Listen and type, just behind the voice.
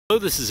Hello,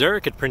 this is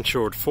Eric at Prince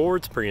George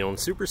Ford's pre-owned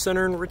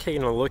Supercentre, and we're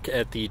taking a look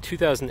at the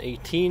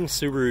 2018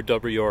 Subaru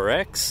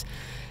WRX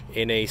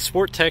in a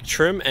Sport Tech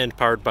trim and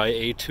powered by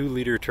a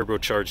 2-liter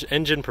turbocharged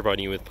engine,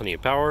 providing you with plenty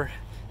of power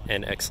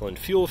and excellent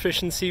fuel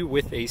efficiency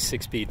with a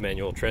 6-speed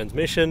manual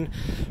transmission.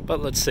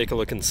 But let's take a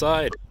look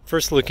inside.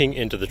 First, looking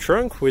into the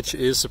trunk, which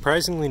is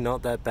surprisingly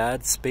not that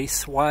bad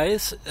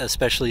space-wise,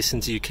 especially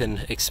since you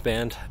can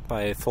expand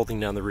by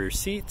folding down the rear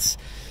seats.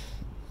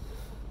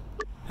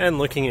 And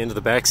looking into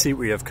the back seat,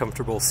 we have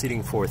comfortable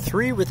seating for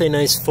 3 with a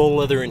nice full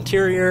leather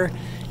interior.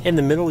 In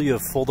the middle, you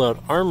have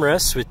fold-out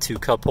armrests with 2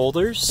 cup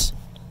holders.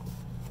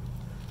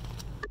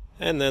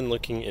 And then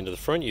looking into the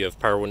front, you have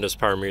power windows,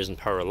 power mirrors, and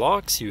power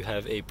locks. You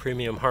have a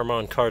premium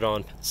Harman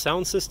kardon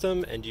sound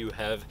system, and you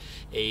have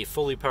a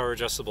fully power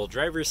adjustable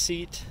driver's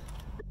seat.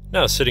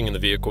 Now, sitting in the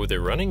vehicle with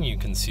it running, you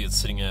can see it's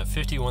sitting at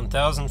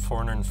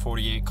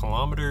 51,448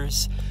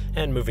 kilometers.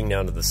 And moving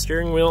down to the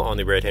steering wheel, on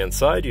the right-hand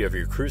side, you have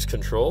your cruise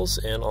controls,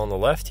 and on the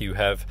left, you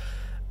have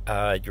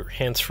your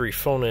hands-free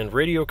phone and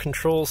radio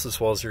controls, as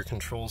well as your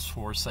controls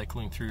for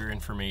cycling through your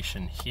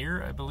information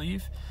here, I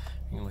believe.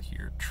 You can look at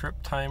your trip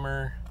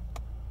timer,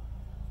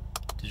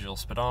 digital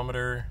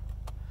speedometer,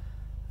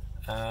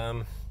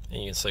 and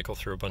you can cycle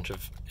through a bunch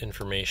of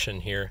information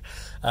here.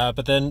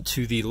 But then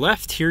to the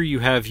left here, you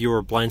have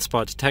your blind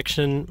spot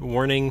detection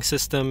warning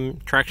system,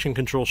 traction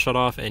control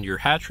shutoff, and your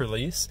hatch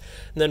release.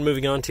 And then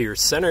moving on to your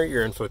center,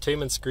 your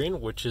infotainment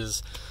screen, which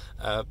is,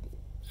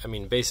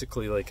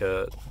 basically like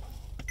an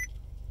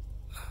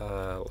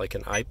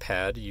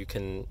iPad. You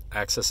can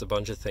access a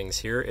bunch of things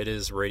here. It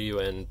is radio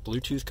and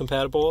Bluetooth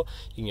compatible.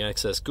 You can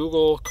access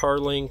Google,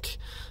 CarLink,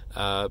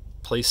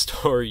 Play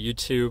Store,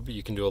 YouTube.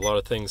 You can do a lot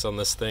of things on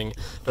this thing. It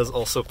does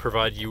also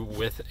provide you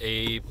with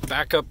a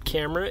backup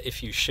camera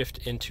if you shift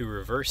into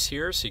reverse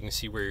here, so you can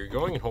see where you're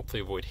going and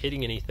hopefully avoid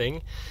hitting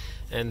anything.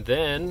 And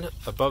then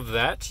above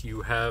that,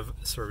 you have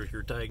sort of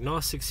your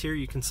diagnostics here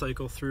you can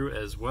cycle through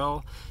as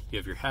well. You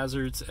have your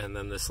hazards, and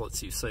then this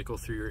lets you cycle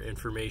through your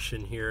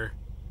information here,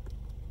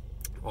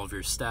 all of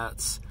your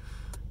stats.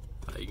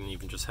 You can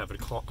even just have it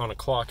on a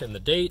clock and the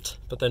date.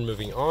 But then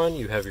moving on,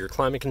 you have your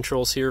climate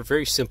controls here.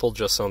 Very simple,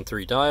 just on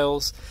 3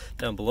 dials.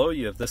 Down below,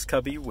 you have this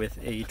cubby with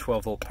a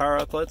 12-volt power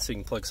outlet, so you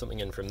can plug something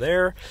in from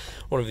there.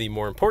 One of the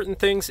more important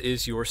things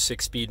is your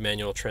 6-speed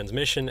manual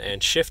transmission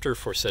and shifter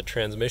for said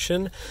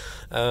transmission.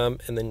 And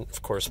then,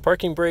 of course,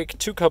 parking brake,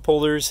 2 cup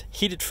holders,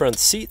 heated front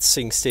seats, so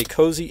you can stay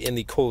cozy in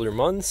the colder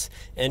months,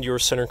 and your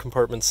center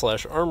compartment /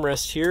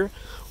 armrest here,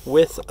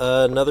 with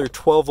another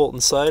 12-volt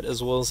inside,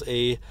 as well as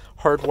a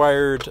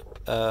hardwired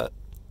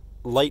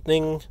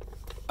Lightning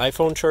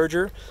iPhone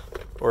charger,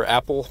 or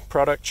Apple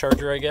product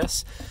charger, I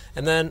guess.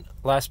 And then,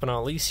 last but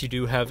not least, you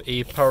do have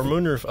a power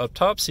moonroof up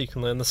top, so you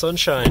can land in the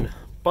sunshine.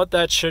 But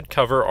that should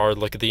cover our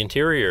look at the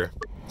interior.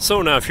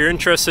 So now, if you're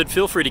interested,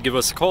 feel free to give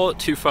us a call at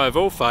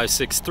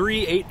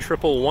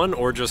 250-563-8111,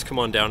 or just come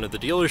on down to the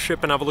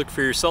dealership and have a look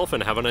for yourself,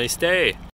 and have a nice day.